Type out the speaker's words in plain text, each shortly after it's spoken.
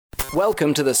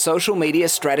Welcome to the Social Media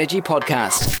Strategy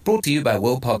Podcast, Brought to you by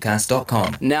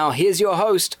worldpodcast.com. Now here's your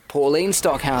host, Pauline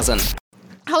Stockhausen.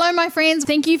 Hello, my friends.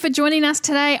 Thank you for joining us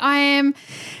today.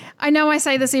 I know I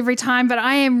say this every time, but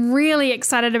I am really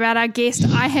excited about our guest.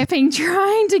 I have been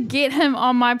trying to get him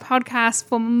on my podcast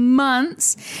for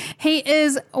months. He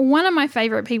is one of my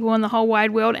favorite people in the whole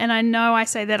wide world, and I know I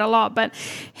say that a lot, but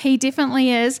he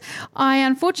definitely is. I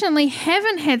unfortunately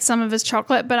haven't had some of his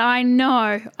chocolate, but I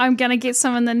know I'm going to get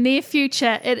some in the near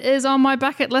future. It is on my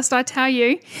bucket list, I tell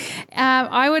you.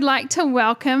 I would like to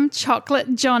welcome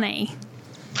Chocolate Johnny.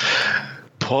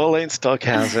 Pauline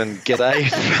Stockhausen, g'day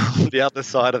from the other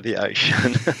side of the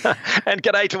ocean. And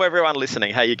g'day to everyone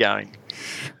listening. How you going?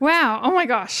 Wow. Oh my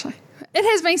gosh. It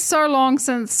has been so long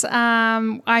since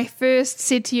I first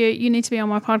said to you, you need to be on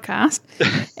my podcast.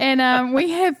 And we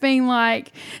have been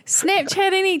like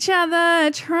Snapchatting each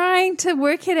other, trying to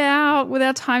work it out with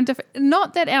our time difference.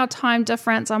 Not that our time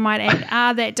difference, I might add,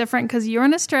 are that different, because you're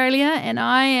in Australia and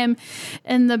I am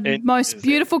in the most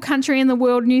beautiful country in the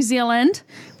world, New Zealand,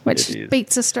 which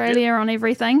beats Australia on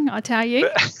everything, I tell you.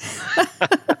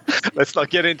 Let's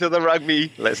not get into the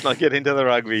rugby. But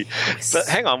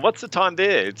hang on, what's the time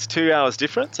there? It's 2 hours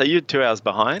difference? Are you 2 hours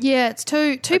behind? Yeah, it's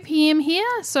 2 p.m. here.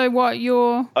 So what,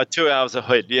 you're... 2 hours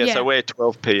ahead, yeah. So we're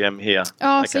 12 p.m. here.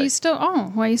 Oh, okay. So you're still...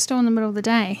 Oh, well, you're still in the middle of the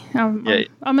day. I'm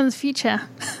in the future.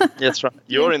 That's right.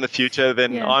 You're in the future,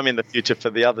 then I'm in the future for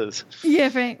the others. Yeah,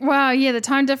 the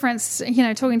time difference,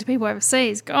 talking to people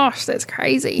overseas, gosh, that's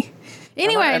crazy.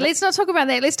 Anyway, let's not talk about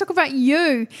that. Let's talk about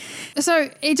you. So,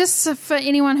 just for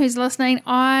anyone who's listening,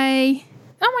 oh my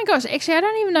gosh, actually, I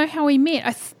don't even know how we met.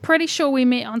 I'm pretty sure we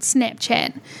met on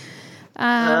Snapchat.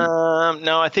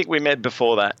 No, I think we met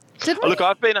before that. Did we? Look,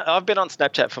 I've been on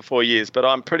Snapchat for 4 years, but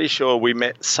I'm pretty sure we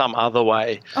met some other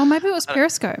way. Oh, maybe it was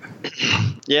Periscope.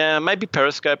 Yeah, maybe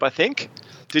Periscope, I think.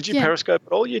 Did you Periscope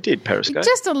at all? You did Periscope.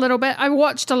 Just a little bit. I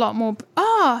watched a lot more.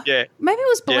 Oh, yeah. Maybe it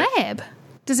was Blab. Yeah.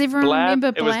 Does everyone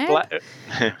remember Blab? It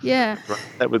was Yeah.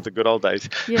 That was the good old days.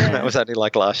 Yeah. That was only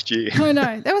like last year. I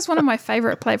know. That was one of my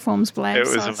favourite platforms, Blab. It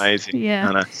was amazing. Yeah.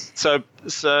 I know.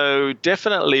 So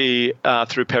definitely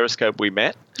through Periscope we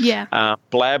met. Yeah.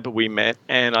 Blab we met,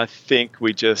 and I think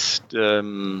we just,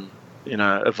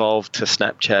 evolved to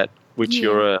Snapchat, which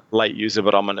you're a late user,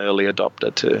 but I'm an early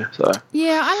adopter too. So.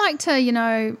 Yeah, I like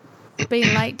to, be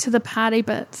late to the party,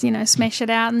 but smash it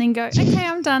out and then go, okay,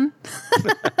 I'm done.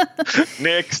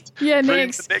 Next. Yeah,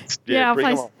 next. Yeah, bring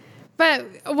them on. But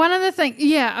one of the things,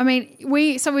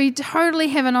 we totally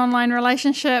have an online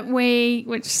relationship.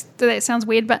 Which that sounds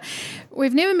weird, but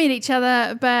we've never met each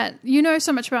other. But you know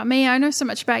so much about me. I know so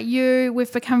much about you.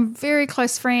 We've become very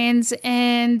close friends,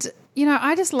 and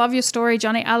I just love your story,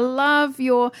 Johnny. I love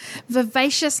your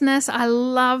vivaciousness. I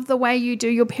love the way you do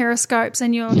your periscopes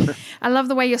and I love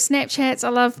the way your Snapchats.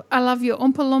 I love your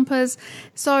Oompa Loompas.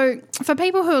 So for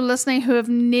people who are listening who have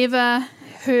never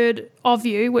heard of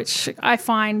you, which I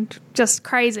find just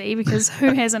crazy, because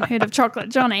who hasn't heard of Chocolate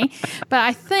Johnny? But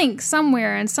I think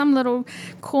somewhere in some little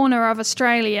corner of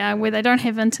Australia where they don't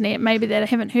have internet, maybe they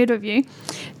haven't heard of you.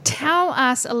 Tell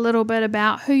us a little bit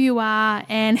about who you are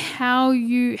and how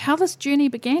this journey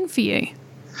began for you.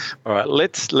 All right,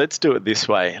 let's do it this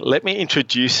way. Let me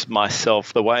introduce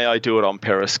myself the way I do it on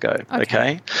Periscope,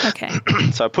 okay? Okay.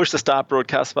 So I push the start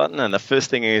broadcast button, and the first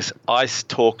thing is I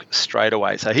talk straight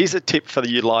away. So here's a tip for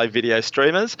you live video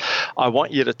streamers. I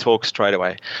want you to talk straight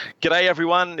away. G'day,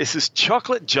 everyone. This is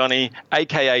Chocolate Johnny,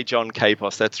 a.k.a. John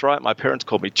Capos. That's right. My parents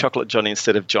called me Chocolate Johnny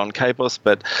instead of John Capos,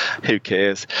 but who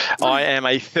cares? I am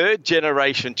a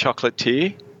third-generation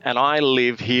chocolatier, and I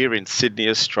live here in Sydney,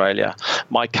 Australia.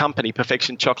 My company,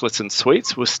 Perfection Chocolates and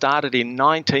Sweets, was started in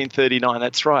 1939.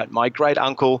 That's right. My great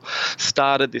uncle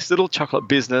started this little chocolate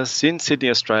business in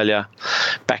Sydney, Australia,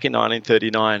 back in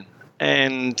 1939.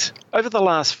 And over the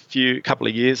last couple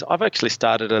of years, I've actually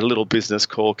started a little business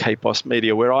called Capos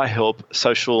Media, where I help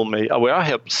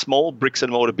small bricks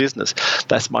and mortar business.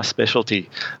 That's my specialty,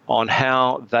 on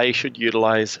how they should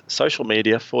utilize social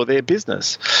media for their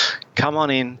business. Come on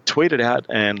in, tweet it out,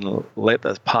 and let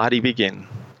the party begin.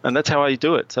 And that's how I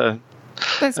do it. So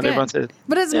that's good. Says,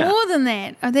 but it's more than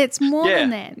that. That's more than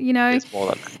that. It's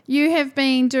more than that. You have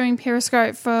been doing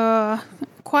Periscope for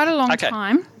quite a long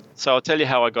time. So I'll tell you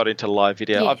how I got into live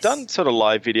video. Yes. I've done sort of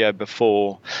live video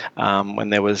before when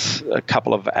there was a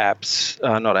couple of apps,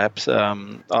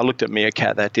 I looked at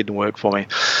Meerkat. That didn't work for me.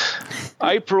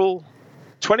 April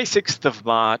 26th of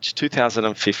March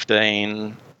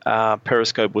 2015,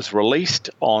 Periscope was released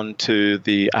onto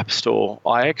the App Store.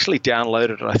 I actually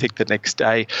downloaded it, I think, the next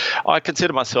day. I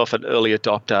consider myself an early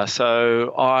adopter,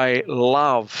 so I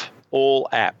love all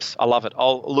apps. I love it.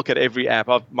 I'll look at every app.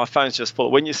 My phone's just full.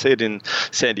 When you see it in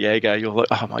San Diego, you're like,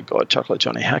 oh my God, Chocolate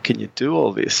Johnny, how can you do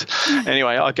all this?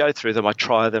 Anyway, I go through them, I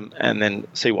try them, and then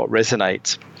see what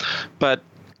resonates. But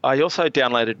I also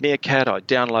downloaded Meerkat. I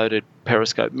downloaded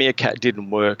Periscope. Meerkat didn't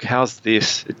work. How's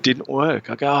this? It didn't work.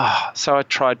 I go, so I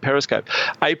tried Periscope.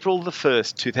 April the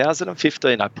 1st,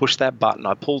 2015, I pushed that button.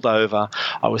 I pulled over.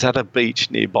 I was at a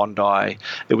beach near Bondi.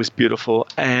 It was beautiful.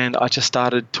 And I just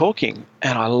started talking,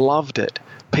 and I loved it.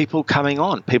 People coming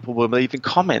on. People were leaving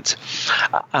comments.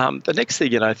 The next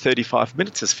thing, 35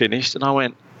 minutes is finished, and I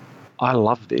went, I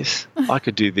love this. I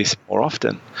could do this more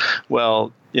often.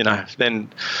 Well,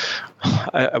 then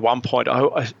at one point,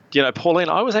 Pauline,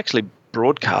 I was actually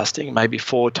broadcasting maybe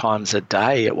 4 times a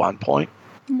day at one point.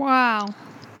 Wow.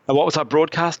 And what was I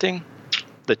broadcasting?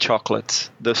 The chocolates,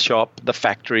 the shop, the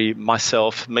factory,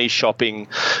 myself, me shopping,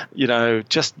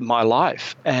 just my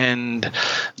life. And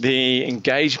the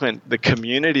engagement, the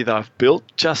community that I've built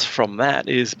just from that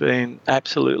has been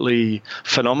absolutely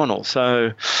phenomenal.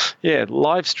 So, yeah,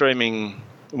 live streaming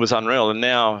was unreal. And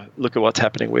now look at what's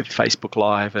happening with Facebook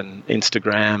Live and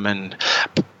Instagram.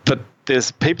 But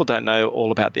there's people don't know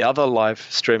all about the other live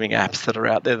streaming apps that are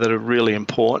out there that are really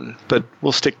important. But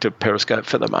we'll stick to Periscope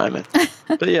for the moment.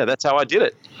 But yeah, that's how I did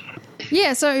it.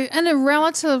 Yeah, so in a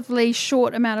relatively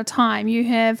short amount of time, you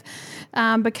have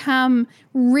become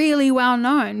really well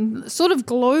known, sort of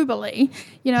globally.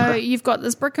 You've got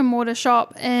this brick and mortar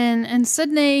shop in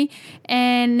Sydney,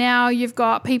 and now you've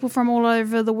got people from all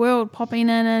over the world popping in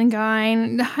and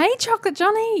going, hey, Chocolate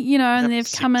Johnny, and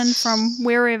they've come in from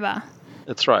wherever.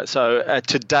 That's right. So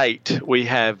to date, we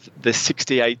have the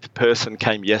 68th person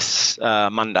came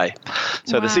Monday.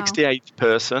 So Wow. The 68th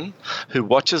person who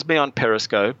watches me on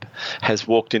Periscope has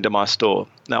walked into my store.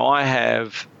 Now I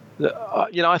have,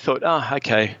 I thought,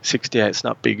 okay, 68's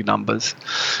not big numbers.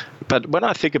 But when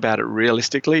I think about it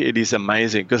realistically, it is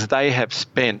amazing because they have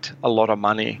spent a lot of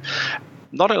money.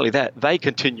 Not only that, they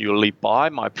continually buy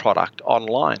my product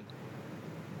online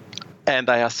and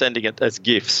they are sending it as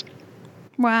gifts.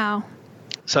 Wow.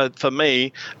 So for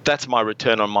me, that's my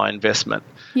return on my investment.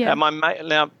 Yeah.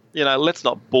 And let's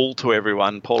not bull to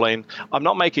everyone, Pauline. I'm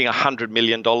not making $100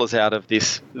 million out of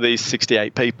these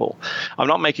 68 people. I'm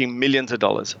not making millions of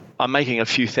dollars. I'm making a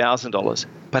few $1,000s,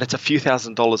 but it's a few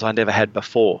 $1,000s I never had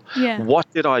before. Yeah.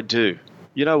 What did I do?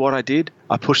 You know what I did?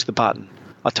 I pushed the button.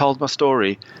 I told my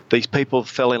story. These people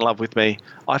fell in love with me.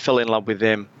 I fell in love with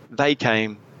them. They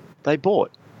came. They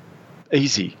bought.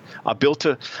 Easy. I built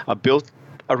a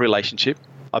relationship.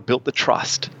 I built the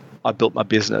trust. I built my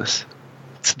business.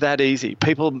 It's that easy.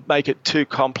 People make it too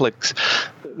complex.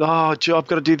 Oh, Joe, I've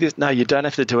got to do this. No, you don't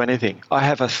have to do anything. I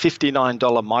have a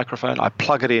 $59 microphone. I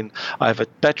plug it in. I have a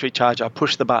battery charger. I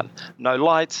push the button. No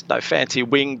lights, no fancy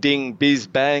wing, ding, biz,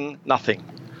 bang, nothing.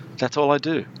 That's all I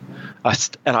do.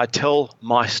 And I tell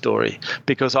my story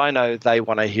because I know they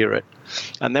want to hear it.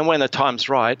 And then when the time's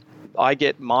right, I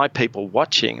get my people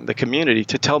watching the community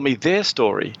to tell me their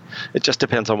story. It just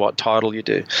depends on what title you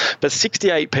do. But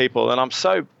 68 people, and I'm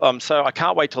so I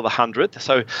can't wait till the 100th.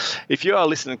 So if you are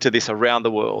listening to this around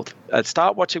the world,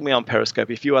 start watching me on Periscope.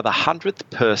 If you are the 100th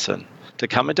person to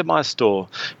come into my store,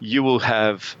 you will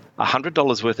have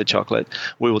 $100 worth of chocolate.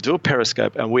 We will do a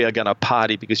Periscope, and we are going to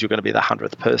party because you're going to be the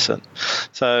 100th person.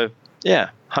 So yeah,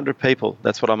 100 people.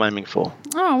 That's what I'm aiming for.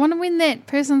 Oh, I wonder when that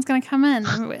person's going to come in.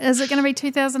 Is it going to be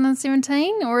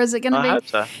 2017 or is it going to be... I hope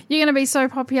so. You're going to be so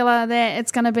popular that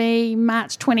it's going to be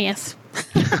March 20th.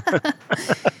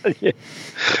 Yeah.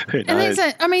 Who knows? And that's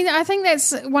it. I mean, I think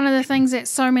that's one of the things that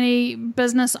so many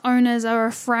business owners are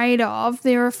afraid of.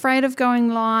 They're afraid of going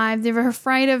live. They're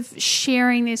afraid of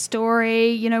sharing their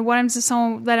story. What happens to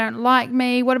someone, they don't like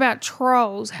me? What about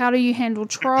trolls? How do you handle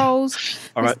trolls?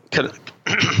 All right.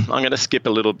 I'm going to skip a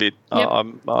little bit. Yep.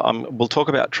 We'll talk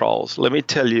about trolls. Let me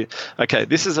tell you. Okay,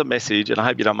 this is a message, and I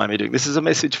hope you don't mind me doing this. Is a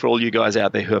message for all you guys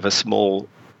out there who have a small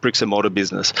bricks and mortar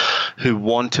business who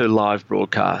want to live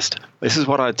broadcast. This is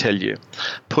what I tell you.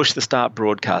 Push the start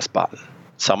broadcast button.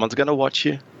 Someone's going to watch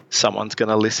you. Someone's going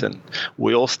to listen.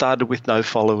 We all started with no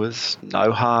followers,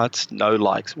 no hearts, no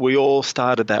likes. We all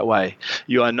started that way.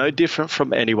 You are no different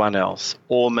from anyone else,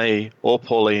 or me, or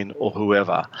Pauline, or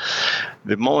whoever.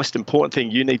 The most important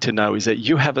thing you need to know is that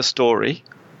you have a story,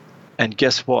 and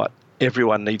guess what?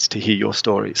 Everyone needs to hear your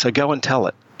story. So go and tell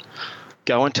it.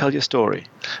 Go and tell your story.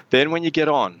 Then when you get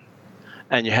on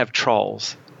and you have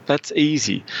trolls, that's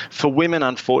easy. For women,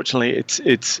 unfortunately,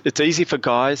 it's easy for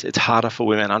guys. It's harder for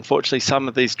women. Unfortunately, some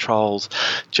of these trolls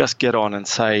just get on and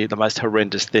say the most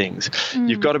horrendous things.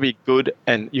 You've got to be good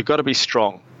and you've got to be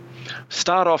strong.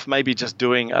 start off maybe just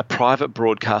doing a private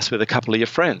broadcast with a couple of your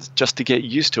friends just to get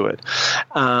used to it.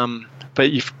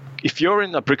 But if you're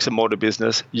in a bricks and mortar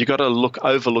business, you got to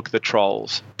overlook the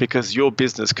trolls, because your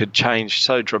business could change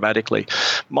so dramatically.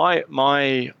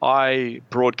 I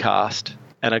broadcast,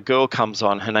 and a girl comes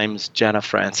on. Her name's Jana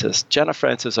Francis. Jana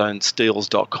Francis owns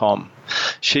Steels.com.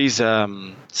 She's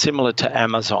similar to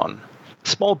Amazon,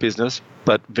 small business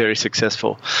but very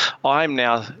successful. I'm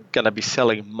now going to be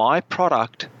selling my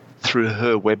product through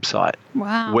her website.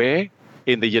 Wow. Where?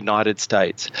 In the United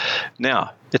States.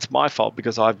 Now, it's my fault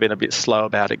because I've been a bit slow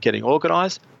about it getting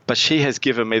organised, but she has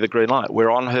given me the green light. We're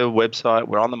on her website.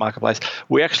 We're on the marketplace.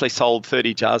 We actually sold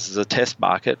 30 jars as a test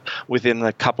market within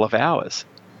a couple of hours.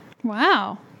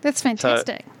 Wow. That's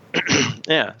fantastic.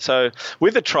 So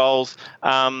with the trolls,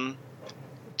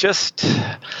 just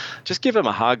give them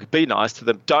a hug. Be nice to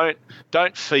them.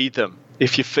 Don't feed them.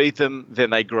 If you feed them,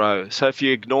 then they grow. So if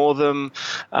you ignore them,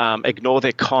 ignore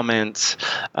their comments,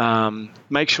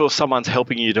 make sure someone's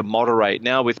helping you to moderate.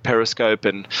 Now with Periscope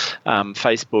and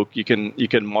Facebook, you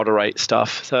can moderate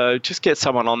stuff. So just get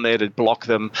someone on there to block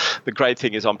them. The great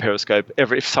thing is on Periscope,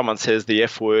 if someone says the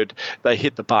F word, they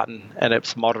hit the button and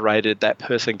it's moderated. That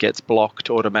person gets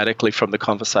blocked automatically from the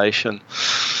conversation.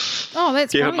 Oh,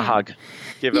 that's Give brilliant. them a hug.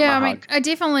 I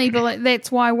definitely believe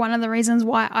that's why one of the reasons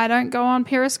why I don't go on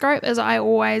Periscope is I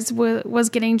always was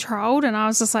getting trolled, and I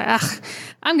was just like,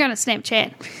 I'm going to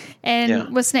Snapchat.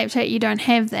 And with Snapchat, you don't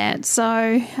have that. So,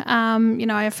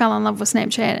 I fell in love with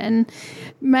Snapchat and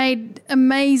made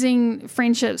amazing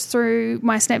friendships through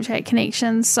my Snapchat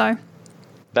connections. So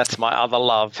that's my other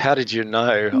love. How did you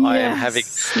know?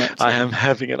 Yes, I am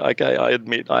having it. Okay, I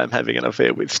admit I am having an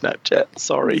affair with Snapchat.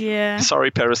 Sorry. Yeah.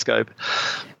 Sorry, Periscope.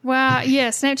 Well, yeah,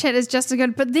 Snapchat is just as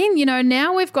good. But then,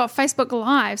 now we've got Facebook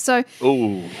Live. So,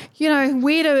 ooh,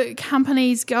 where do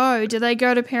companies go? Do they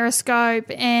go to Periscope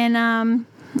and,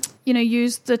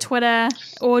 use the Twitter,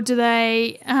 or do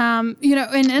they, in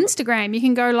Instagram? You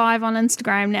can go live on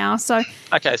Instagram now. So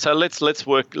okay, so let's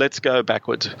go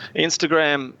backwards.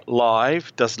 Instagram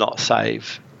Live does not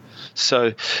save.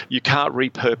 So you can't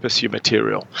repurpose your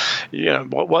material.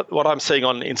 What I'm seeing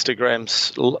on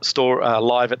Instagram's store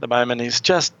live at the moment is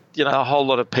just a whole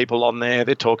lot of people on there.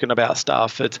 They're talking about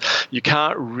stuff. You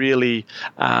can't really.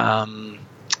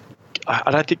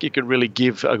 I don't think you can really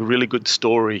give a really good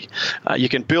story. You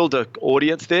can build an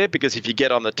audience there, because if you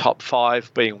get on the top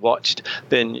 5 being watched,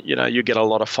 then you get a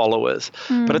lot of followers.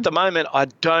 But at the moment, I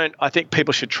think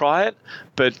people should try it,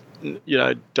 but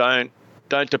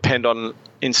don't depend on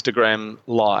Instagram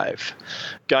Live.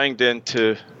 Going then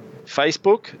to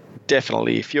Facebook,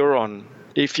 definitely. If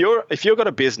you've got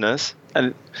a business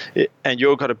and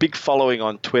you've got a big following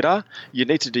on Twitter, you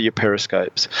need to do your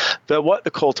Periscopes. What the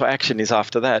call to action is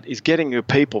after that is getting your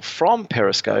people from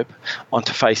Periscope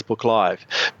onto Facebook Live,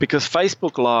 because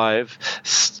Facebook Live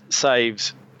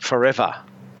saves forever.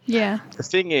 Yeah. The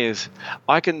thing is,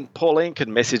 Pauline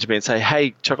can message me and say,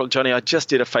 hey, Chocolate Johnny, I just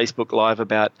did a Facebook Live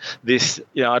about this.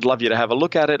 I'd love you to have a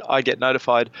look at it. I get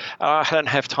notified. I don't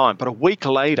have time. But a week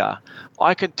later,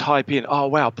 I can type in, oh,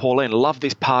 wow, Pauline, love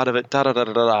this part of it,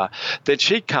 da-da-da-da-da. Then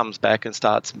she comes back and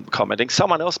starts commenting.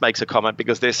 Someone else makes a comment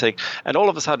because they're saying, and all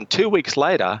of a sudden, 2 weeks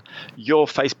later, your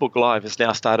Facebook Live has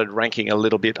now started ranking a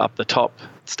little bit up the top,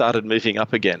 started moving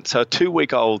up again. So a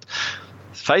 2-week-old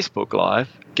Facebook Live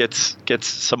gets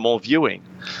some more viewing.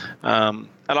 And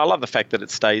I love the fact that it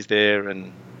stays there,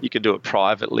 and you can do it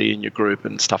privately in your group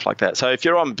and stuff like that. So if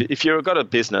you've got a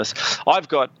business,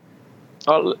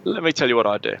 let me tell you what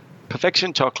I do.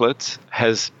 Perfection Chocolates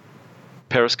has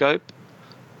Periscope,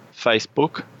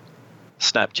 Facebook,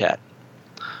 Snapchat.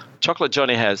 Chocolate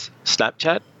Johnny has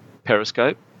Snapchat,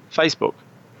 Periscope, Facebook.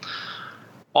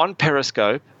 On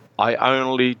Periscope, I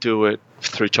only do it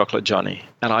through Chocolate Johnny,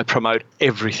 and I promote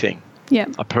everything. Yeah.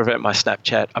 I promote my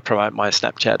Snapchat. I promote my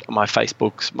Snapchat, my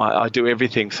Facebooks. I do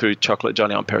everything through Chocolate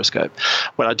Johnny on Periscope.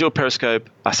 When I do a Periscope,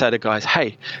 I say to guys,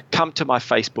 hey, come to my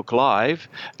Facebook Live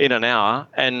in an hour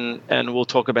and we'll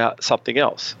talk about something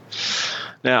else.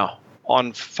 Now,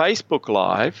 on Facebook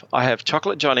Live, I have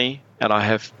Chocolate Johnny and I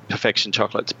have Perfection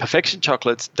Chocolates. Perfection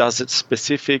Chocolates does its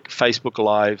specific Facebook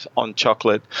Lives on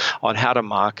chocolate, on how to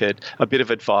market, a bit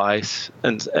of advice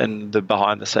and the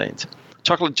behind the scenes.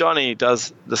 Chocolate Johnny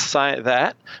does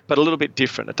that, but a little bit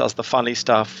different. It does the funny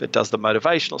stuff, it does the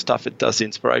motivational stuff, it does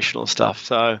inspirational stuff.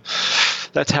 So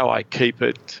that's how I keep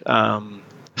it.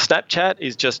 Snapchat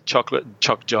is just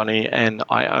Choc Johnny, and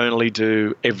I only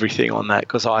do everything on that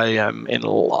because I am in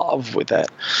love with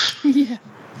that. Yeah.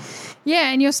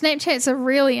 Yeah, and your Snapchats are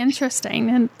really interesting.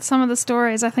 And some of the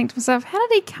stories, I think to myself, how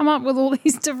did he come up with all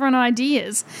these different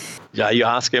ideas? Yeah, you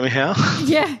asking me how?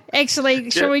 Yeah, actually,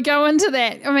 should we go into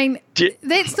that? I mean,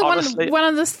 that's the one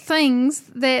of the things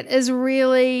that is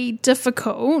really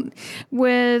difficult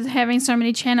with having so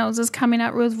many channels is coming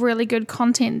up with really good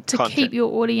content to keep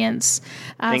your audience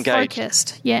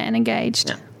focused, and engaged.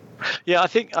 Yeah. Yeah, I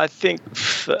think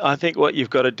what you've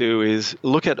got to do is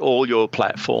look at all your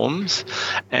platforms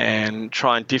and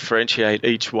try and differentiate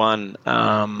each one.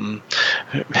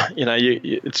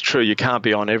 It's true you can't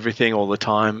be on everything all the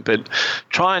time, but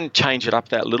try and change it up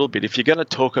that little bit. If you're going to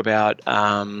talk about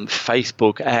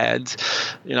Facebook ads,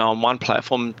 on one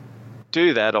platform,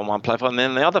 do that on one platform, and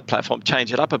then the other platform,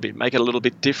 change it up a bit, make it a little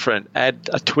bit different, add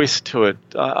a twist to it.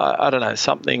 I don't know,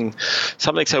 something.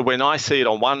 So when I see it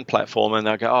on one platform and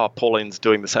I go, oh, Pauline's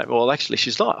doing the same. Well, actually,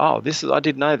 she's not. Oh, I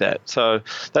didn't know that. So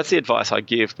that's the advice I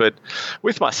give. But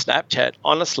with my Snapchat,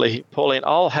 honestly, Pauline,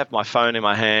 I'll have my phone in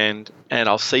my hand and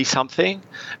I'll see something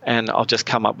and I'll just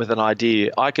come up with an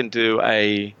idea. I can do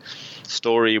a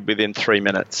story within 3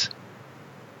 minutes.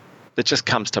 It just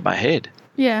comes to my head.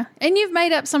 Yeah, and you've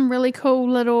made up some really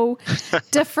cool little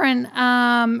different, or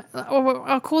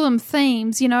I'll call them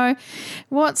themes,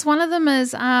 What's one of them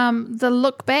is the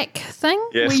look back thing.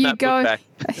 Yeah, where you go. Look back.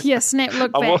 Yeah, Snap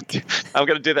Look Back. I'm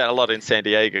going to do that a lot in San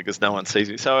Diego because no one sees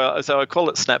me. So I call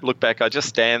it Snap Look Back. I just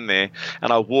stand there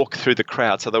and I walk through the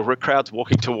crowd. So the crowd's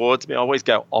walking towards me. I always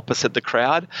go opposite the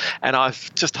crowd and I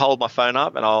just hold my phone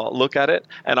up and I'll look at it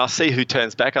and I'll see who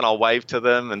turns back and I'll wave to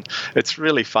them, and it's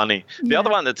really funny. The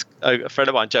other one that's a friend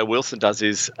of mine, Joe Wilson, does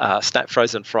is Snap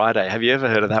Frozen Friday. Have you ever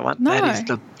heard of that one? No. That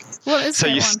is what is that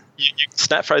one? You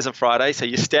Snap Frozen Friday, so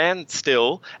you stand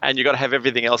still and you've got to have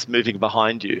everything else moving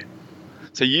behind you.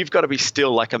 So you've got to be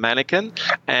still like a mannequin,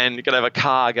 and you've got to have a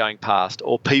car going past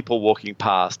or people walking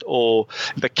past or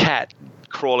the cat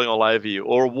crawling all over you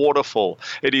or a waterfall.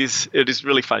 It is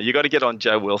really funny. You've got to get on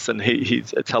Joe Wilson.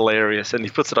 It's hilarious, and he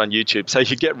puts it on YouTube. So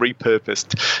you get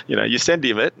repurposed. You send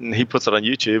him it and he puts it on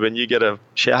YouTube and you get a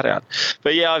shout out.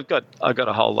 But yeah, I've got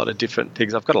a whole lot of different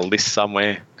things. I've got a list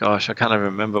somewhere. Gosh, I can't even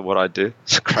remember what I do.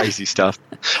 It's crazy stuff.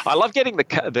 I love getting in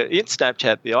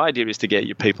Snapchat. The idea is to get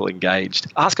your people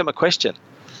engaged. Ask them a question.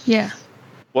 Yeah.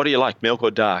 What do you like, milk or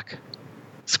dark?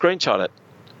 Screenshot it.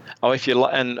 Oh, if you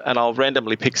and I'll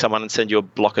randomly pick someone and send you a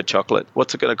block of chocolate.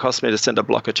 What's it going to cost me to send a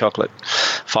block of chocolate?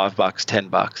 $5,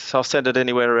 $10. I'll send it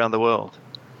anywhere around the world.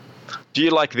 Do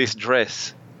you like this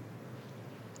dress?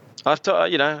 I've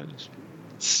thought,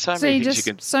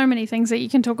 so many things that you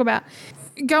can talk about.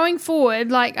 Going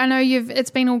forward, like I know it's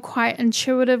been all quite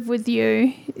intuitive with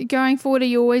you. Going forward, are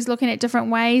you always looking at different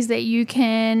ways that you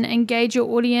can engage your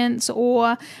audience,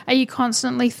 or are you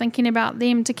constantly thinking about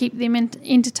them to keep them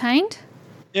entertained?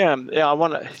 Yeah. I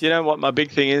want to. You know what my big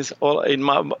thing is?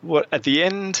 At the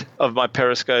end of my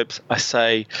periscopes, I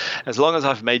say, as long as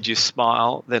I've made you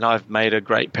smile, then I've made a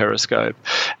great periscope.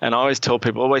 And I always tell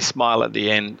people, always smile at the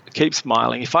end. Keep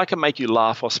smiling. If I can make you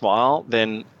laugh or smile,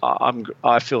 then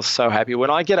I feel so happy. When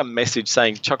I get a message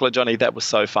saying, "Chocolate Johnny, that was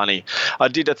so funny," I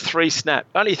did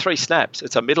only 3 snaps.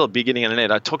 It's a middle, beginning, and an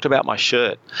end. I talked about my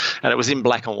shirt, and it was in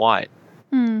black and white.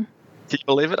 Can you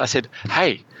believe it? I said,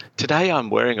 "Hey, today I'm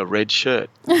wearing a red shirt."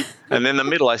 And then the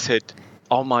middle I said,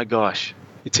 "Oh my gosh,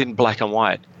 it's in black and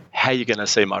white. How are you going to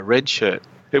see my red shirt?"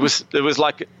 It was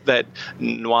like that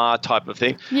noir type of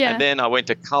thing. Yeah. And then I went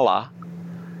to colour,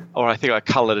 or I think I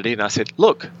coloured it in. I said,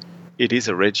 "Look, it is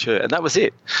a red shirt." And that was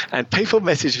it. And people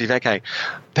messaged me back saying,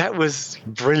 "That was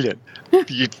brilliant.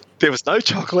 There was no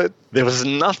chocolate. There was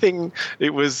nothing.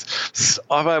 It was."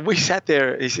 We sat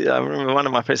there. I remember one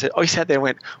of my friends said, "Oh, he sat there and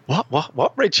went,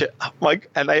 what red shirt?"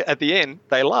 And they, at the end,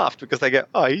 they laughed because they go,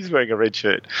 "Oh, he's wearing a red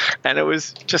shirt," and it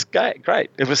was just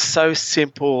great. It was so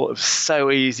simple. It was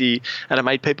so easy, and it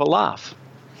made people laugh.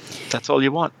 That's all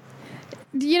you want.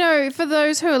 For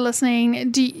those who are listening,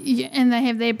 and they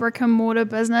have their brick and mortar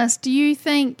business, do you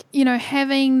think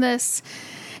having this?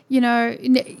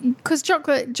 Because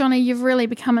Chocolate Johnny, you've really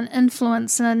become an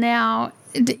influencer now.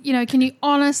 Can you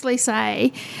honestly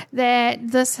say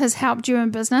that this has helped you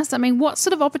in business? I mean, what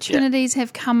sort of opportunities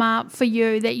have come up for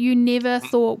you that you never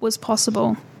thought was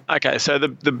possible? Okay, so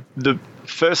the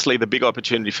firstly, the big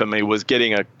opportunity for me was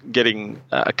getting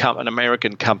an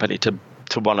American company to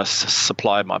want to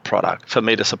supply my product, for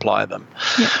me to supply them.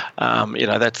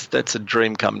 Yeah. That's a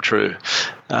dream come true.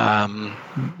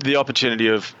 The opportunity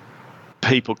of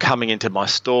people coming into my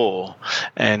store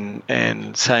and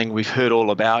saying, "We've heard all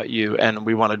about you and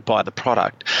we want to buy the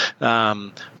product."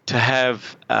 To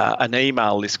have an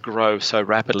email list grow so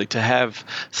rapidly, to have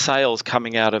sales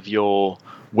coming out of your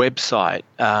website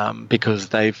because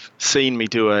they've seen me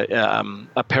do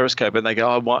a Periscope and they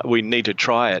go, we need to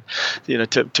try it.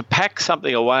 To pack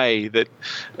something away that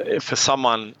for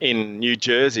someone in New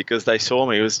Jersey, because they saw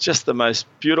me, it was just the most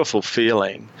beautiful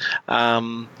feeling.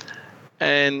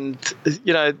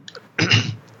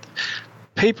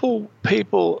 People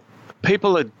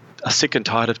are sick and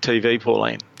tired of TV,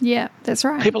 Pauline. Yeah, that's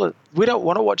right. We don't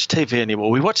want to watch TV anymore.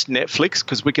 We watch Netflix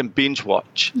because we can binge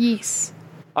watch. Yes.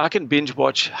 I can binge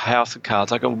watch House of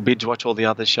Cards. I can binge watch all the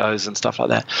other shows and stuff like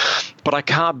that. But I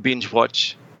can't binge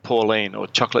watch Pauline or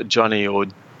Chocolate Johnny or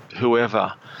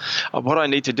whoever. What I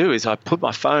need to do is I put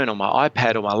my phone on my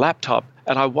iPad or my laptop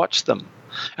and I watch them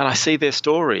and I see their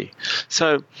story.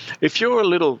 So if you're a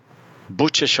little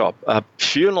butcher shop, a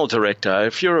funeral director,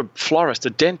 if you're a florist, a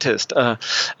dentist,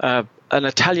 an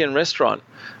Italian restaurant,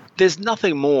 there's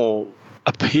nothing more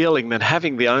appealing than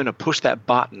having the owner push that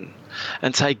button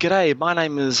and say, "G'day, my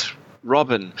name is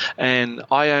Robin, and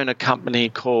I own a company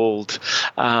called,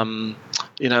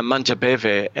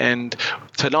 Mangiabeve, and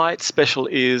tonight's special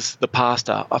is the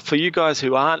pasta. For you guys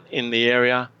who aren't in the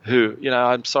area,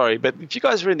 I'm sorry, but if you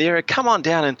guys are in the area, come on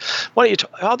down and why don't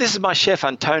you? This is my chef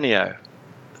Antonio."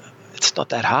 It's not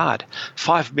that hard.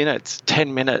 5 minutes,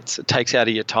 10 minutes it takes out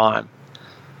of your time.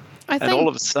 And all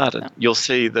of a sudden, you'll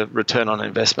see the return on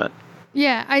investment.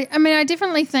 Yeah, I mean, I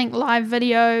definitely think live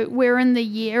video, we're in the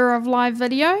year of live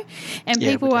video, and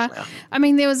people are. I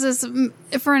mean, there was this,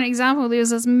 for an example, there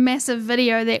was this massive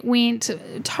video that went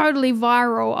totally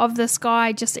viral of this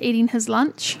guy just eating his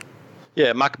lunch.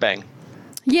 Yeah, mukbang.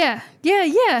 Yeah.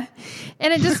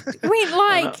 And it just went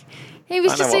like, he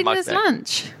was just eating his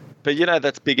lunch. But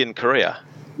that's big in Korea.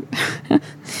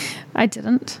 I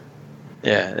didn't.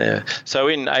 Yeah. So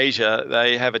in Asia,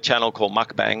 they have a channel called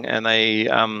Mukbang, and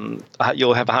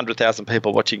you'll have 100,000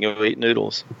 people watching you eat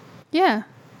noodles. Yeah.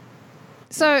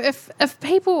 So if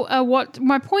people are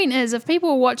my point is, if people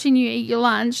are watching you eat your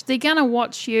lunch, they're gonna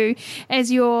watch you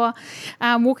as you're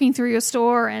walking through your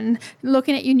store and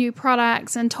looking at your new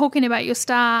products and talking about your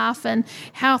staff and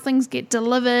how things get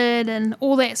delivered and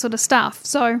all that sort of stuff.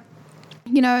 So,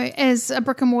 as a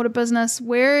brick and mortar business,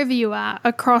 wherever you are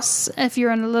across, if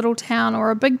you're in a little town or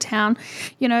a big town,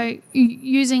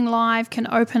 using live can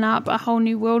open up a whole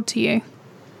new world to you.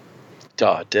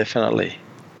 Oh, definitely.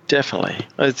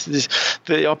 It's just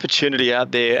the opportunity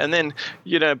out there. And then,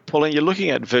 Pauline, you're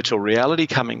looking at virtual reality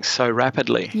coming so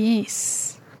rapidly.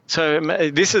 Yes. So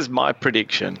this is my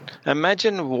prediction.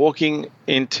 Imagine walking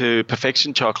into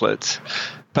Perfection Chocolates,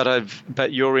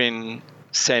 but you're in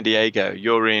San Diego,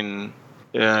 you're in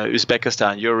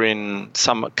Uzbekistan, you're in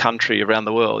some country around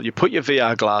the world. You put your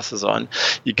VR glasses on,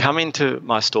 you come into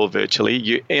my store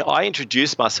virtually, I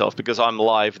introduce myself because I'm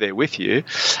live there with you,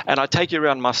 and I take you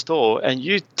around my store and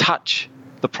you touch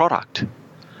the product,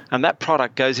 and that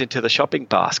product goes into the shopping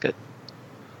basket,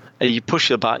 and you push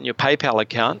the button, your PayPal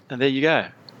account, and there you go.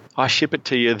 I ship it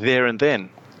to you there and then.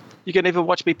 You can even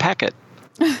watch me pack it.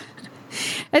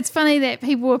 It's funny that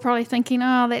people were probably thinking,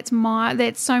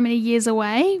 that's so many years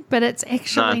away, but it's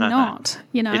actually not,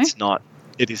 It's not.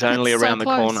 It is only around the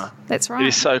corner. That's right. It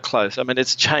is so close. I mean,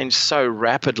 it's changed so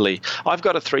rapidly. I've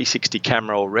got a 360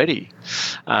 camera already.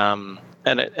 And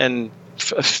a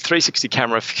 360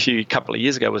 camera a couple of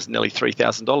years ago was nearly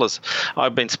 $3,000.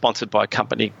 I've been sponsored by a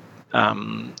company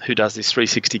who does this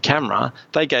 360 camera.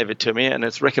 They gave it to me, and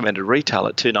it's recommended retail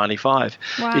at $295.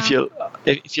 Wow.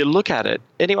 If you look at it,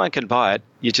 anyone can buy it.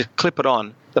 You just clip it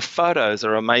on. The photos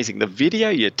are amazing. The video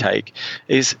you take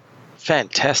is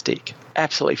fantastic,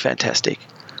 absolutely fantastic.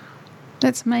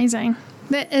 That's amazing.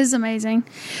 That is amazing.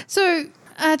 So,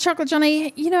 Chocolate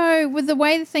Johnny, with the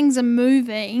way that things are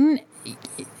moving,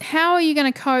 how are you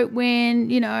going to cope when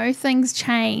things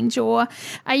change, or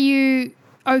are you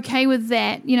okay with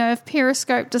that? If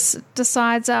Periscope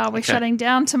decides, we're shutting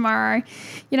down tomorrow,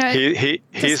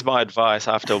 here's my advice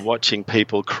after watching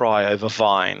people cry over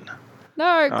Vine.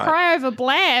 No, cry over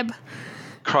Blab.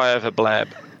 Cry over Blab.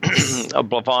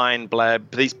 Vine,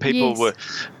 Blab. These people were,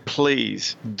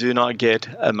 please do not get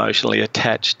emotionally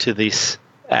attached to this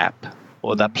app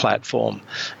or that platform.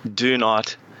 Do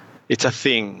not. It's a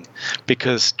thing,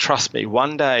 because trust me,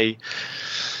 one day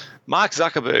Mark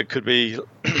Zuckerberg could be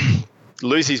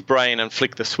lose his brain and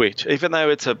flick the switch. Even though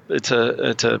it's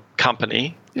a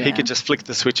company, he could just flick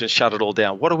the switch and shut it all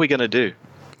down. What are we going to do?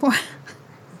 What?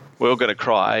 We're all going to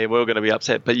cry. We're all going to be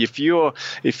upset. But if you've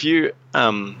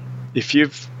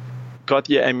got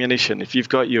your ammunition, if you've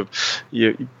got your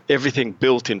everything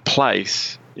built in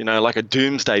place, like a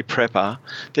doomsday prepper,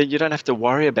 then you don't have to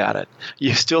worry about it.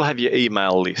 You still have your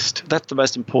email list. That's the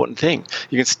most important thing.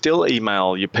 You can still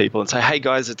email your people and say, hey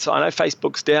guys, I know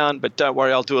Facebook's down, but don't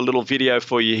worry, I'll do a little video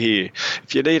for you here.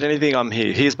 If you need anything, I'm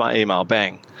here. Here's my email,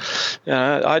 bang.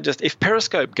 If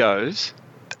Periscope goes,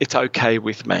 it's okay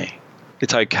with me.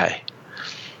 It's okay.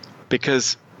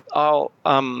 Because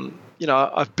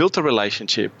I've built a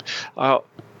relationship.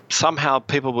 Somehow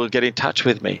people will get in touch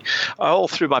with me. All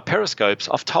through my Periscopes,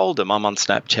 I've told them I'm on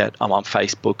Snapchat, I'm on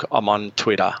Facebook, I'm on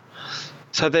Twitter.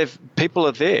 So people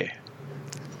are there.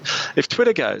 If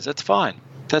Twitter goes, that's fine.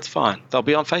 That's fine. They'll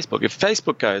be on Facebook. If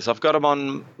Facebook goes, I've got them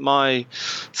on my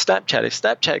Snapchat. If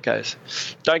Snapchat goes,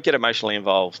 don't get emotionally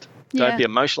involved. Yeah. Don't be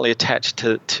emotionally attached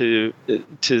to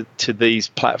these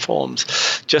platforms.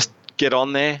 Just get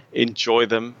on there, enjoy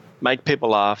them, make people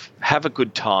laugh, have a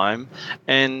good time,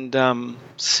 and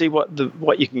see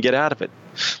what you can get out of it.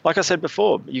 Like I said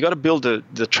before, you got to build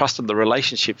the trust of the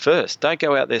relationship first. Don't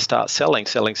go out there start selling.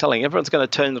 Everyone's going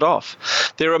to turn it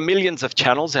off. There are millions of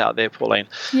channels out there, Pauline.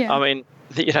 Yeah. I mean,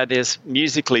 there's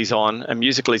Musical.ly's on, and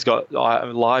Musical.ly's got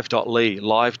live.ly,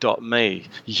 live.me,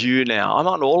 YouNow. I'm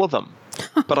on all of them.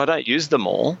 But I don't use them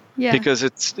all because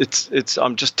it's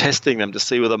I'm just testing them to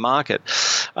see with the market.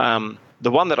 The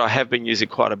one that I have been using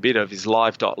quite a bit of is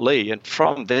live.ly, and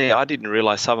from there I didn't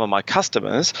realize some of my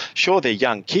customers, sure they're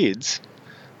young kids,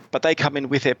 but they come in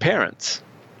with their parents.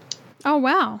 Oh,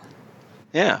 wow.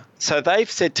 Yeah. So they've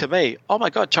said to me, oh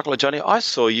my God, Chocolate Johnny, I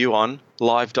saw you on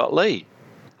live.ly,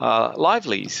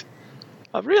 Lively's.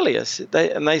 Oh, really?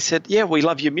 And they said, yeah, we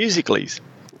love your Musical.lys.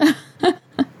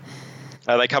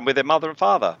 They come with their mother and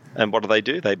father. And what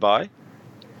do? They buy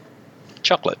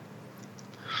chocolate.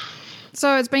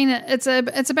 So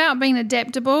it's about being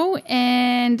adaptable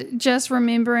and just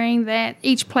remembering that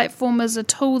each platform is a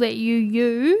tool that you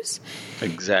use.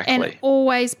 Exactly. And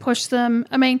always push them.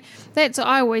 I mean,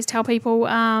 I always tell people,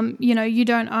 you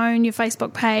don't own your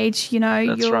Facebook page,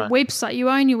 That's your right. website, you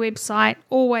own your website,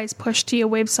 always push to your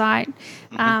website,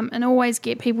 and always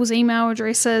get people's email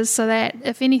addresses so that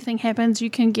if anything happens, you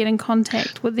can get in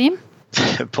contact with them.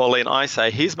 Pauline, I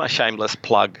say, here's my shameless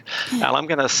plug, and I'm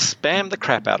going to spam the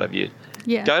crap out of you.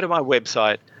 Yeah. Go to my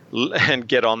website and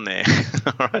get on there.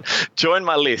 All right? Join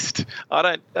my list. I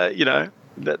don't,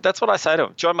 that's what I say to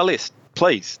them. Join my list,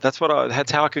 please. That's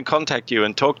how I can contact you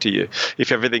and talk to you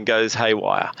if everything goes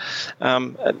haywire.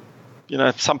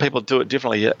 Some people do it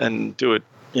differently and do it,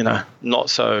 not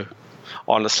so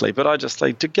honestly. But I just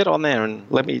say, to get on there and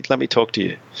let me talk to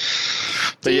you.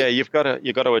 But yeah, you've got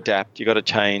to adapt. You've got to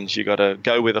change. You've got to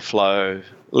go with the flow.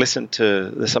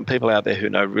 There's some people out there who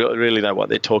really know what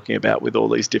they're talking about with all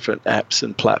these different apps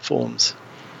and platforms.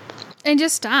 And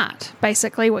just start.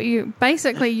 Basically,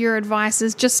 your advice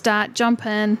is just start, jump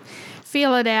in,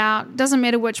 feel it out. Doesn't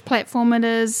matter which platform it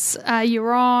is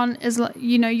you're on.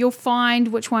 You'll find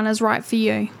which one is right for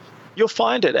you. You'll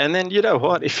find it, and then you know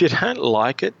what? If you don't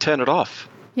like it, turn it off.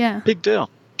 Yeah. Big deal.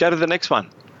 Go to the next one.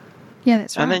 Yeah,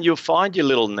 that's right. And then you'll find your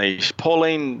little niche.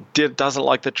 Pauline doesn't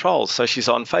like the trolls, so she's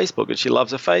on Facebook and she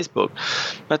loves her Facebook.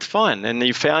 That's fine. And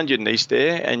you found your niche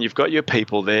there, and you've got your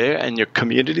people there, and your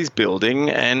community's building,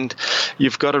 and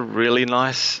you've got a really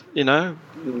nice,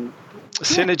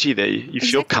 synergy there. You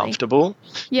feel comfortable.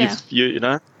 Yeah.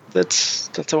 That's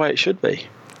the way it should be.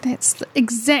 That's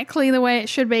exactly the way it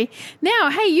should be.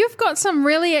 Now, hey, you've got some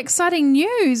really exciting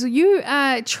news. You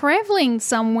are traveling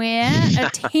somewhere,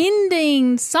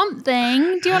 attending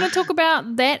something. Do you want to talk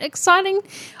about that exciting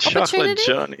opportunity? Chocolate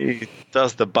Johnny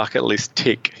does the bucket list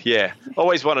tick. Yeah.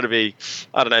 Always wanted to be,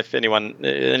 I don't know if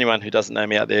anyone who doesn't know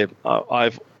me out there,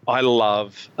 I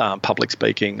love public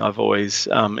speaking. I've always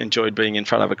enjoyed being in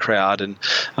front of a crowd, and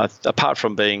apart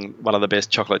from being one of the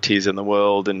best chocolatiers in the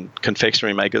world and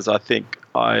confectionery makers, I think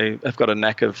I have got a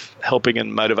knack of helping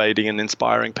and motivating and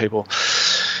inspiring people.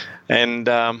 And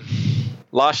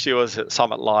last year was at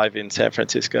Summit Live in San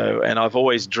Francisco, and I've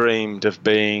always dreamed of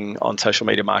being on Social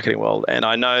Media Marketing World. And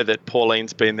I know that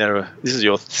Pauline's been there. This is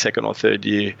your second or third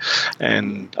year.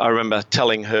 And I remember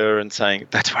telling her and saying,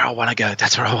 that's where I want to go.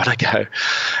 That's where I want to go.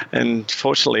 And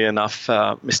fortunately enough,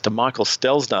 Mr. Michael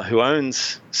Stelzner, who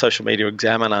owns Social Media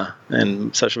Examiner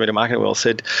and Social Media Marketing World,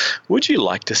 said, would you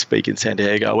like to speak in San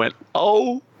Diego? I went,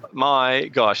 oh, my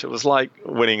gosh, it was like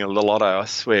winning the lotto. I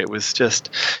swear, it was just,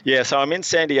 so I'm in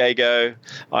San Diego.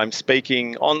 I'm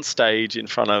speaking on stage in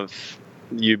front of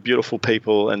you beautiful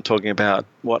people and talking about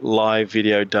what live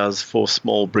video does for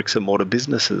small bricks and mortar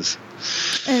businesses.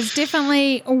 It's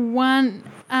definitely one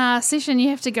session you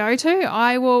have to go to,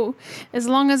 I will, as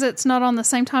long as it's not on the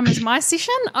same time as my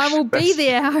session, I will be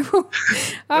there.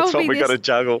 That's what we've got to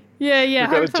juggle. Yeah.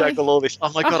 We've got to juggle all this.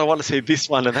 Oh my God, I want to see this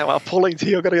one and that one. Pauline's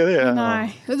here, I've got to go there.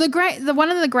 No. One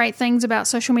of the great things about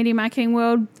Social Media Marketing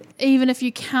World, even if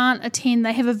you can't attend,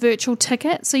 they have a virtual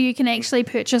ticket, so you can actually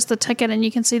purchase the ticket and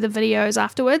you can see the videos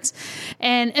afterwards.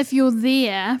 And if you're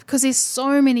there, because there's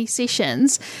so many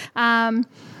sessions, I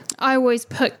always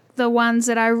pick the ones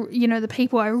that the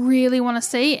people I really want to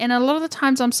see. And a lot of the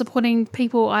times I'm supporting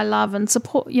people I love and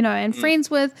support, and friends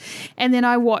with. And then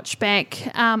I watch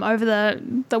back over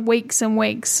the weeks and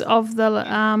weeks of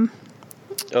the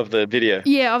video.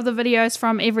 Yeah, of the videos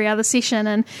from every other session.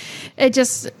 And it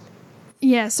just,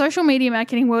 Social Media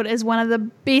Marketing World is one of the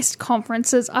best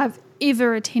conferences I've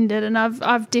ever attended. And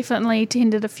I've definitely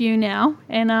attended a few now.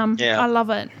 And I love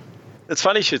it. It's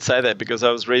funny you should say that, because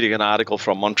I was reading an article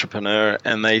from Entrepreneur,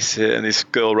 and they said, and this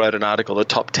girl wrote an article, the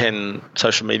top 10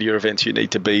 social media events you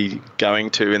need to be going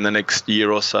to in the next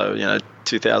year or so,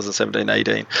 2017,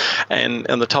 18. And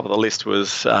on the top of the list was,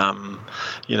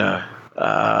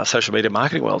 Social Media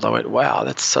Marketing World. I went, wow,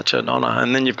 that's such an honor.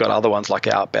 And then you've got other ones like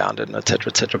Outbound and et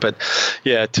cetera, et cetera. But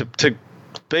yeah, to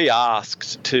be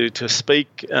asked to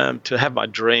speak, to have my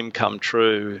dream come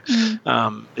true,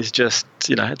 is just,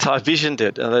 I visioned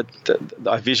it.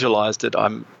 I visualized it. I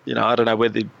don't know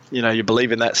whether, you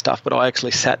believe in that stuff, but I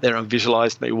actually sat there and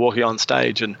visualized me walking on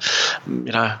stage, and,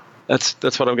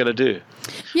 that's what I'm going to do.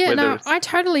 Yeah, I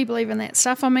totally believe in that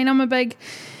stuff. I mean,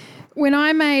 when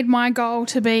I made my goal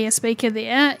to be a speaker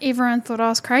there, everyone thought I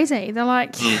was crazy. They're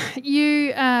like,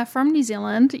 you are from New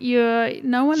Zealand.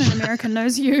 No one in America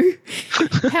knows you.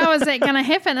 How is that going to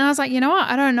happen? And I was like, you know what?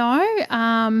 I don't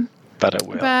know. But it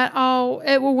will. But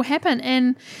it will happen.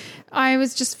 And I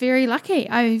was just very lucky.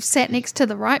 I sat next to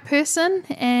the right person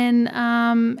and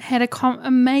had an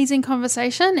amazing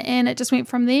conversation, and it just went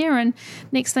from there. And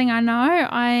next thing I know,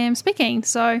 I am speaking.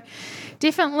 So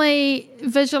definitely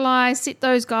visualize, set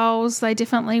those goals. They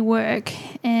definitely work.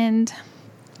 And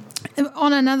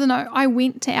on another note, I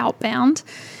went to Outbound.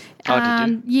 Oh,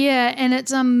 did you? Yeah, and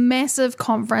it's a massive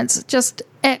conference, just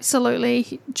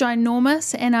absolutely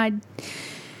ginormous. And I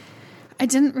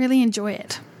didn't really enjoy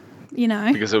it.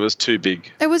 Because it was too big.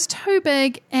 It was too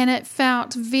big, and it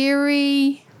felt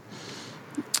it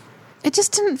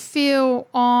just didn't feel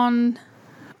on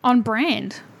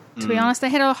brand, to be honest. They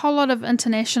had a whole lot of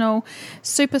international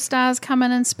superstars come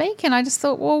in and speak, and I just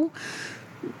thought, well,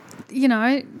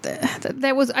 I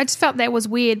just felt that was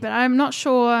weird, but I'm not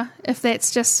sure if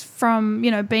that's just from,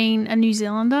 being a New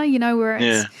Zealander, where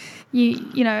it's,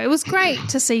 it was great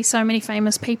to see so many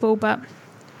famous people, but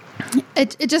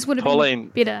it just would have been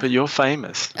better. But you're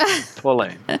famous.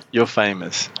 Pauline, you're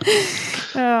famous.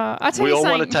 We all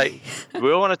want to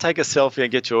take a selfie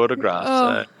and get your autograph.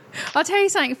 So. I'll tell you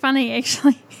something funny,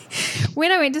 actually.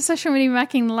 When I went to Social Media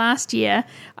Marketing last year,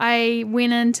 I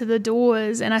went into the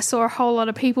doors and I saw a whole lot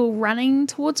of people running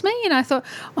towards me, and I thought,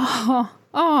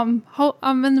 I'm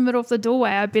in the middle of the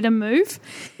doorway, I better move,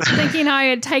 thinking I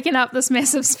had taken up this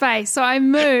massive space. So I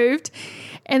moved,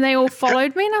 and they all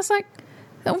followed me, and I was like,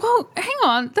 well, hang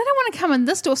on, they don't want to come in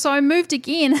this door. So I moved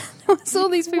again. There was all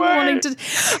these people wanting to,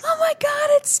 oh my God,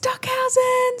 it's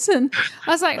Stockhausen's. And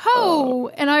I was like,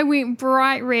 and I went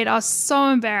bright red. I was so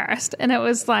embarrassed. And it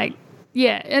was like,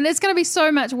 yeah, and it's going to be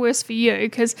so much worse for you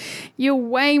because you're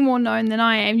way more known than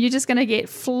I am. You're just going to get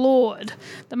floored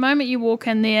the moment you walk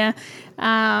in there.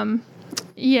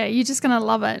 You're just going to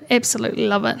love it. Absolutely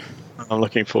love it. I'm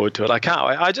looking forward to it. I can't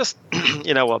wait. I just,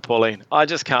 you know what, Pauline, I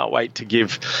just can't wait to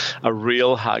give a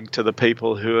real hug to the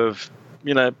people who have,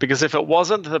 because if it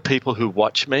wasn't the people who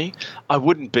watch me, I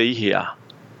wouldn't be here.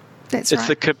 That's right. It's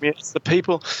the community, it's the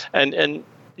people, and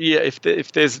yeah, if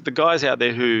there's the guys out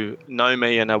there who know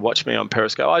me and watch me on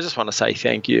Periscope, I just want to say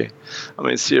thank you. I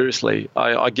mean, seriously,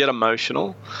 I get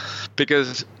emotional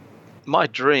because my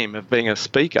dream of being a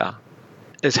speaker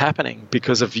is happening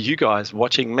because of you guys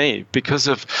watching me, because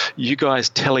of you guys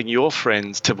telling your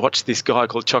friends to watch this guy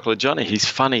called Chocolate Johnny. He's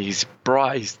funny, he's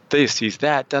bright, he's this, he's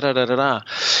that, da-da-da-da-da.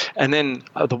 And then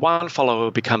the one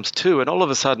follower becomes two, and all of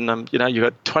a sudden, you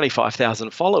got 25,000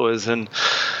 followers, and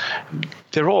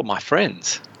they're all my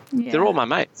friends. Yeah. They're all my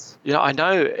mates. I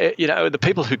know, the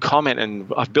people who comment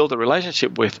and I've built a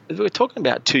relationship with, we're talking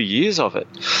about 2 years of it.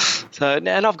 So, and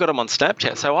I've got them on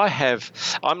Snapchat. So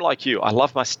I'm like you. I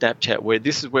love my Snapchat where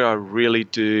this is where I really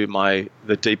do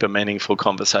the deeper, meaningful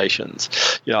conversations.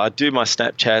 I do my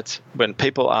Snapchats. When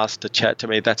people ask to chat to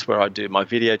me, that's where I do my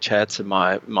video chats and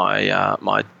my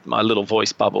little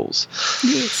voice bubbles.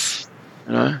 Yes.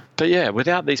 But yeah,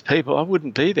 without these people, I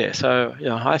wouldn't be there. So,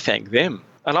 I thank them.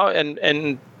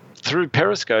 And through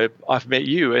Periscope, I've met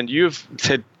you, and you've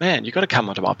said, man, you've got to come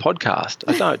onto my podcast.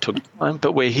 I know it took time,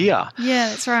 but we're here. Yeah,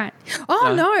 that's right.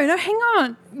 Oh, no, hang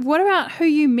on. What about who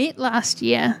you met last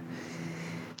year?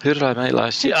 Who did I meet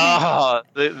last year? Oh,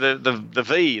 the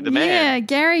V, the man. Yeah,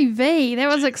 Gary V. That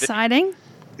was exciting.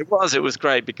 It was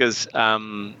great because,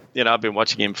 I've been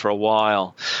watching him for a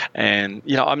while, and,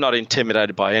 I'm not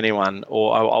intimidated by anyone,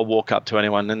 or I'll walk up to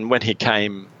anyone. And when he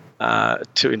came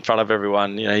in front of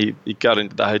everyone, he got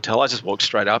into the hotel. I just walked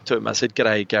straight up to him. I said,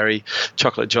 "G'day, Gary,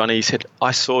 Chocolate Johnny." He said, "I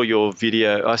saw your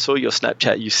video. I saw your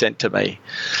Snapchat you sent to me."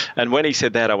 And when he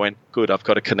said that, I went, "Good, I've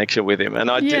got a connection with him." And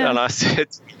I did, and I said,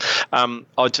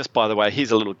 just by the way,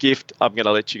 here's a little gift. I'm going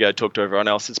to let you go talk to everyone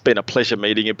else. It's been a pleasure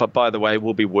meeting you, but by the way,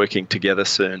 we'll be working together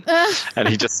soon." And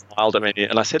he just smiled at me,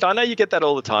 and I said, "I know you get that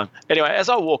all the time." Anyway, as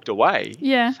I walked away,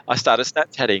 I started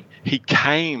Snapchatting. He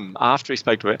came after he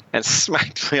spoke to me and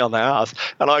smacked me on the ass,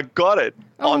 and I got it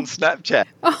on Snapchat.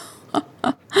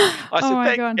 I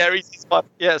said, "Thank Gary."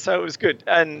 Yeah, so it was good.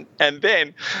 And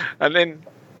then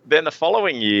the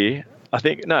following year, I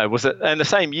think, and the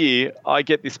same year, I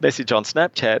get this message on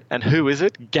Snapchat, and who is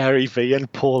it? Gary V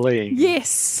and Pauline.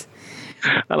 Yes.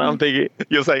 And I'm thinking,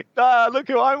 you'll say, look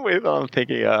who I'm with. And I'm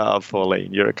thinking,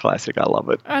 Pauline, you're a classic. I love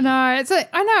it. I know.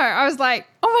 I know. I was like,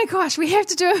 oh my gosh, we have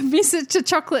to do a message to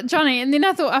Chocolate Johnny. And then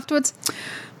I thought afterwards,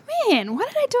 man, why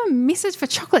did I do a message for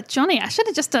Chocolate Johnny? I should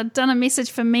have just done a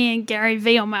message for me and Gary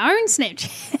V on my own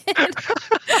Snapchat.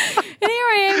 And here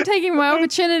I am taking my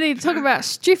opportunity to talk about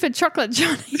stupid Chocolate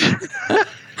Johnny.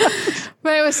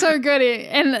 But it was so good.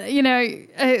 And,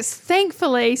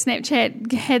 thankfully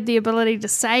Snapchat had the ability to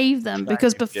save them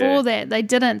because before that they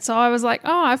didn't. So I was like,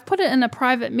 I've put it in a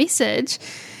private message.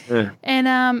 Yeah.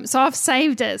 And so I've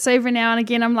saved it. So every now and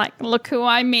again I'm like, look who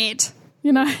I met.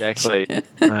 Exactly.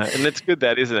 And it's good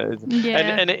that, isn't it? Yeah.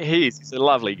 And he's a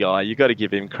lovely guy. You've got to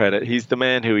give him credit. He's the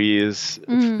man who he is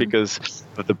because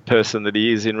of the person that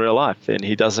he is in real life, and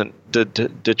he doesn't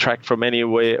detract from any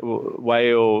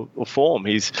way or form.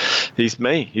 He's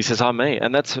me. He says, I'm me.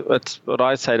 And that's what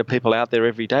I say to people out there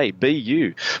every day. Be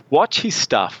you. Watch his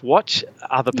stuff. Watch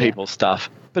other people's stuff,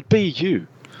 but be you.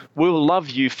 We'll love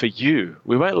you for you.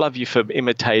 We won't love you for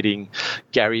imitating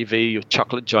Gary V or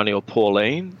Chocolate Johnny or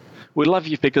Pauline. We love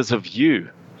you because of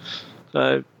you.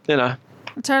 So, I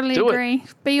totally agree.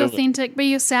 Be authentic, be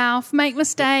yourself, make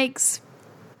mistakes,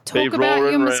 talk about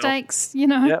your mistakes,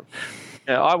 Yep.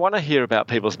 Yeah, I want to hear about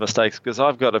people's mistakes because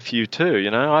I've got a few too.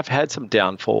 I've had some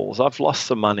downfalls. I've lost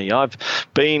some money. I've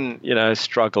been,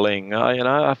 struggling.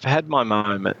 I've had my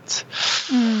moments.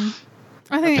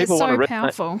 I think it's so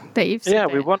powerful that you've said that.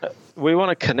 Yeah, we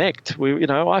want to connect.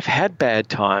 I've had bad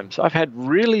times. I've had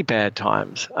really bad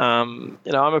times. I'm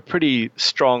a pretty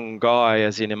strong guy,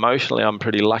 as in emotionally, I'm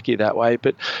pretty lucky that way.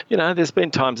 But there's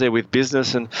been times there with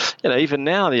business, and even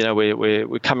now,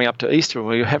 we're coming up to Easter and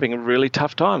we're having really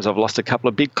tough times. I've lost a couple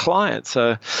of big clients.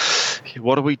 So,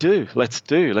 what do we do? Let's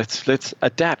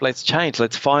adapt. Let's change.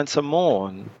 Let's find some more.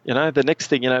 And the next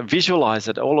thing, visualize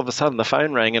it. All of a sudden, the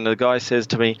phone rang, and the guy says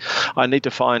to me, "I need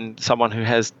to find someone who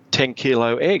has 10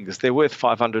 kilo eggs. They're worth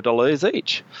 $500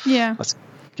 each." Yeah. I said,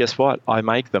 guess what? I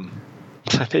make them.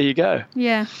 So there you go.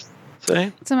 Yeah.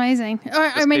 See? It's amazing.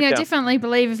 I definitely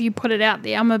believe if you put it out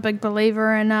there, I'm a big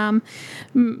believer in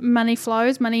money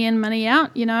flows, money in, money out.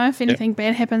 If anything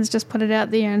bad happens, just put it out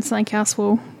there and something else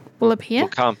will appear. Will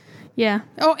come. Yeah.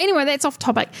 Oh, anyway, that's off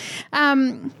topic.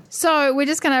 So we're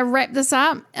just going to wrap this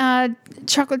up.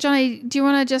 Chocolate Johnny, do you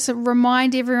want to just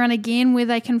remind everyone again where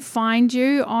they can find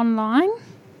you online?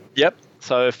 Yep.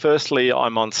 So firstly,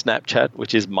 I'm on Snapchat,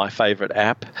 which is my favorite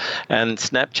app. And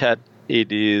Snapchat,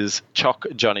 it is Choc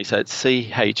Johnny. So it's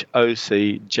JOHNNY.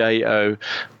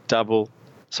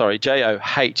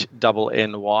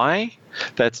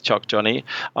 That's Choc Johnny.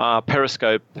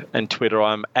 Periscope and Twitter,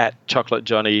 I'm at Chocolate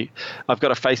Johnny. I've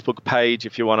got a Facebook page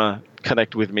if you want to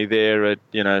connect with me there at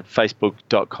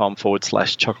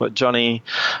facebook.com/Chocolate Johnny.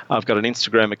 I've got an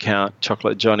Instagram account,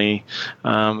 Chocolate Johnny,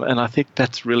 and I think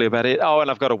that's really about it. Oh, and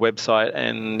I've got a website,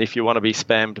 and if you want to be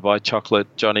spammed by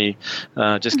Chocolate Johnny,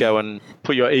 just go and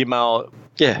put your email.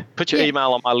 Yeah, put your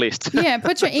email on my list. Yeah,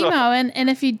 put your email in, and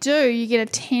if you do, you get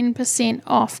a 10%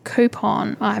 off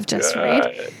coupon, I've just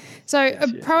read. So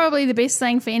probably the best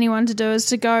thing for anyone to do is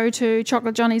to go to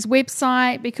Chocolate Johnny's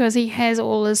website because he has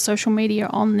all his social media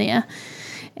on there.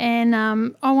 And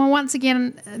once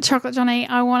again, Chocolate Johnny,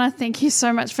 I want to thank you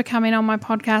so much for coming on my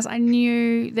podcast. I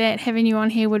knew that having you on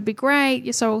here would be great.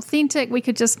 You're so authentic. We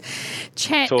could just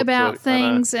chat about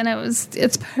things, and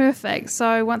it's perfect.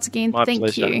 So once again,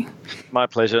 thank you. My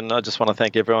pleasure. And I just want to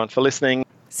thank everyone for listening.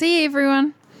 See you,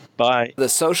 everyone. Bye. The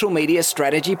Social Media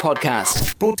Strategy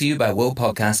Podcast. Brought to you by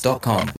worldpodcast.com.